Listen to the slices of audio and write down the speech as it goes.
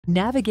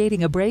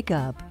Navigating a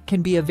breakup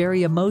can be a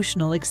very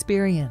emotional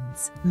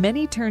experience.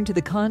 Many turn to the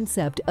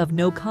concept of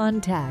no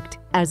contact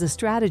as a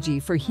strategy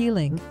for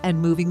healing and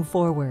moving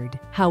forward.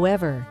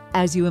 However,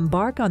 as you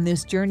embark on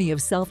this journey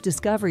of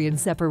self-discovery and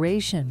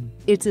separation,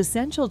 it's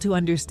essential to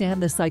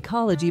understand the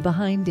psychology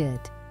behind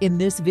it. In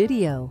this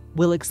video,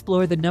 we'll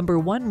explore the number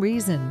one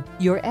reason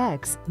your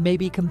ex may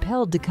be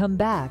compelled to come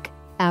back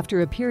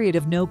after a period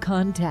of no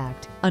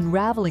contact,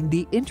 unraveling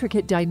the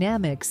intricate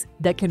dynamics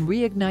that can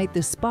reignite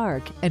the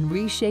spark and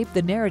reshape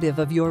the narrative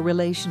of your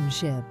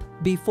relationship.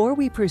 Before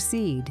we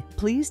proceed,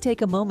 please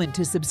take a moment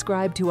to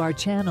subscribe to our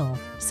channel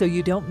so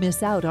you don't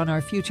miss out on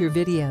our future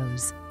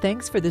videos.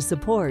 Thanks for the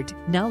support.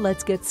 Now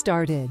let's get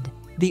started.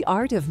 The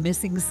art of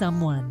missing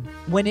someone.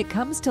 When it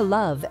comes to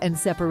love and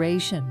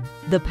separation,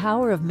 the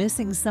power of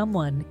missing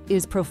someone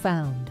is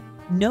profound.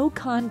 No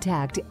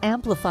contact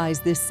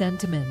amplifies this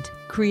sentiment,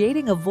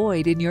 creating a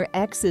void in your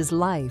ex's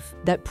life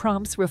that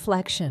prompts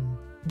reflection.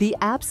 The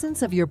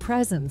absence of your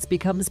presence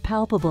becomes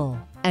palpable,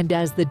 and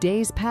as the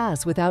days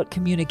pass without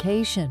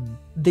communication,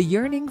 the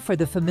yearning for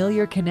the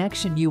familiar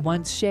connection you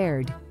once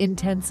shared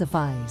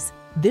intensifies.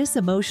 This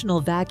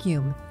emotional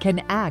vacuum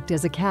can act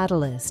as a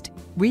catalyst,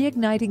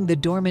 reigniting the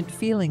dormant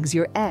feelings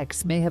your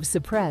ex may have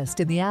suppressed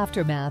in the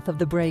aftermath of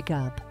the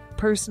breakup.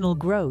 Personal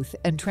growth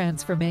and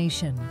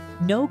transformation.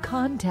 No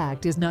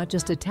contact is not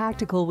just a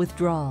tactical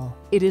withdrawal.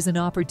 It is an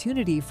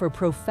opportunity for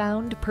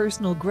profound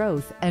personal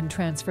growth and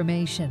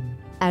transformation.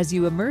 As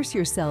you immerse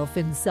yourself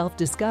in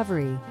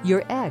self-discovery,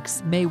 your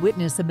ex may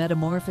witness a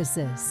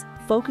metamorphosis.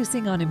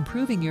 Focusing on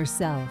improving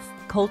yourself,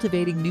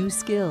 cultivating new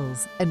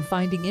skills, and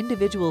finding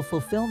individual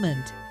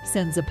fulfillment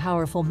sends a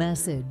powerful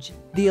message.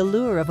 The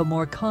allure of a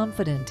more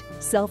confident,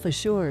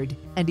 self-assured,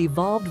 and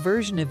evolved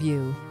version of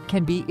you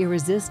can be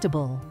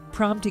irresistible,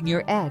 prompting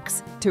your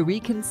ex to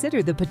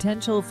reconsider the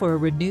potential for a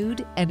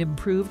renewed and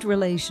improved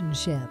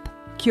relationship.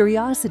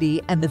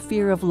 Curiosity and the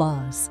fear of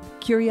loss.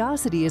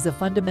 Curiosity is a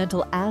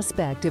fundamental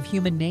aspect of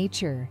human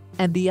nature,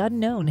 and the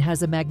unknown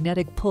has a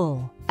magnetic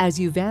pull. As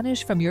you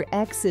vanish from your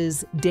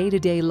ex's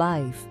day-to-day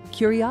life,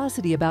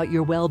 curiosity about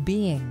your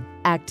well-being,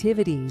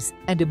 activities,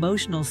 and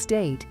emotional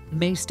state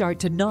may start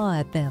to gnaw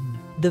at them.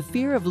 The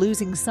fear of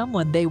losing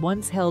someone they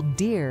once held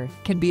dear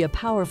can be a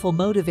powerful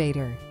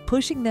motivator,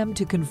 pushing them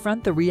to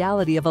confront the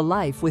reality of a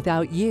life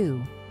without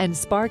you and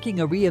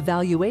sparking a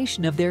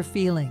reevaluation of their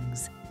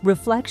feelings.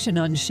 Reflection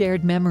on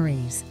shared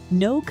memories.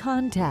 No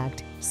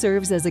contact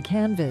serves as a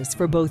canvas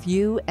for both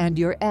you and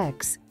your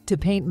ex to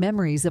paint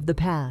memories of the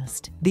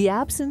past. The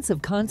absence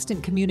of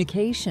constant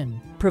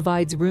communication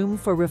provides room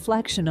for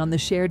reflection on the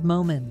shared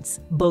moments,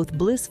 both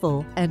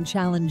blissful and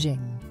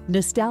challenging.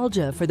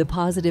 Nostalgia for the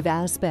positive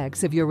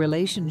aspects of your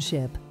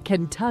relationship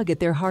can tug at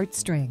their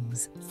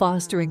heartstrings,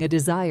 fostering a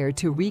desire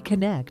to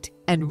reconnect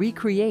and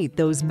recreate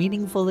those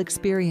meaningful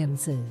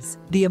experiences.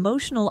 The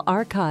emotional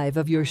archive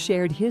of your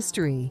shared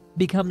history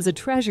becomes a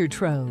treasure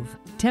trove,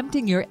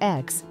 tempting your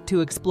ex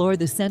to explore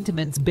the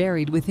sentiments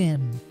buried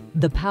within.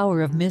 The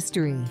power of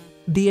mystery.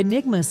 The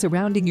enigma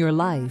surrounding your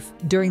life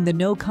during the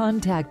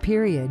no-contact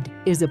period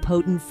is a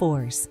potent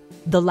force.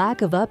 The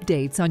lack of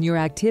updates on your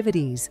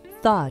activities,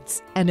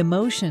 thoughts, and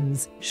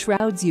emotions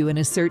shrouds you in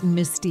a certain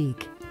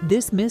mystique.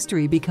 This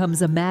mystery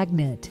becomes a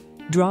magnet,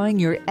 drawing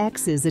your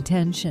ex's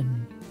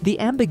attention. The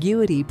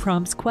ambiguity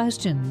prompts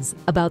questions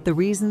about the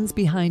reasons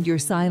behind your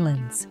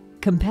silence,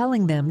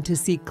 compelling them to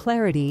seek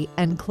clarity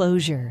and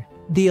closure.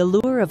 The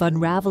allure of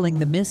unraveling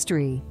the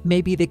mystery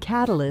may be the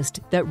catalyst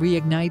that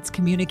reignites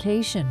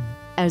communication,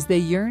 as they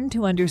yearn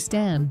to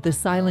understand the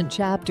silent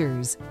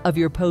chapters of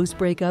your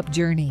post-breakup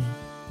journey.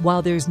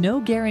 While there's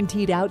no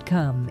guaranteed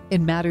outcome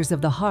in matters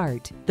of the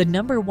heart, the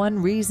number one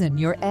reason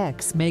your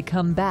ex may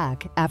come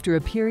back after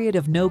a period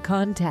of no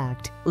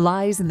contact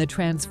lies in the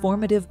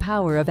transformative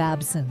power of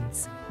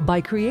absence. By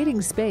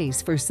creating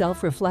space for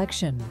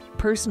self-reflection,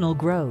 personal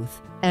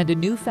growth, and a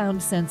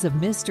newfound sense of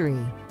mystery,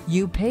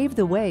 you pave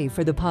the way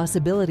for the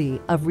possibility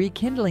of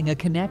rekindling a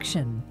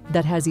connection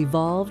that has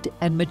evolved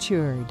and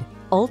matured.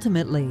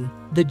 Ultimately,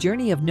 the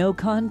journey of no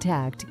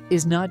contact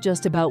is not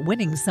just about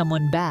winning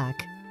someone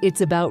back.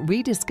 It's about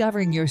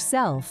rediscovering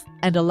yourself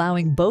and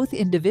allowing both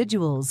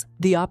individuals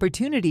the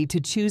opportunity to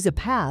choose a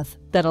path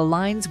that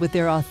aligns with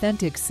their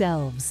authentic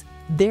selves.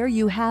 There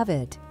you have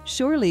it.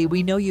 Surely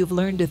we know you've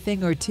learned a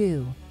thing or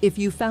two. If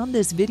you found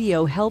this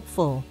video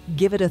helpful,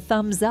 give it a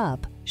thumbs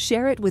up,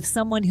 share it with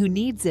someone who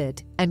needs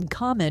it, and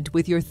comment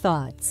with your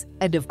thoughts.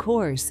 And of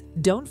course,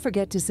 don't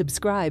forget to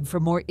subscribe for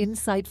more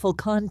insightful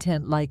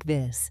content like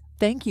this.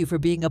 Thank you for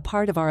being a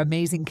part of our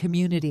amazing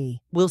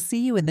community. We'll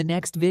see you in the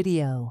next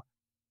video.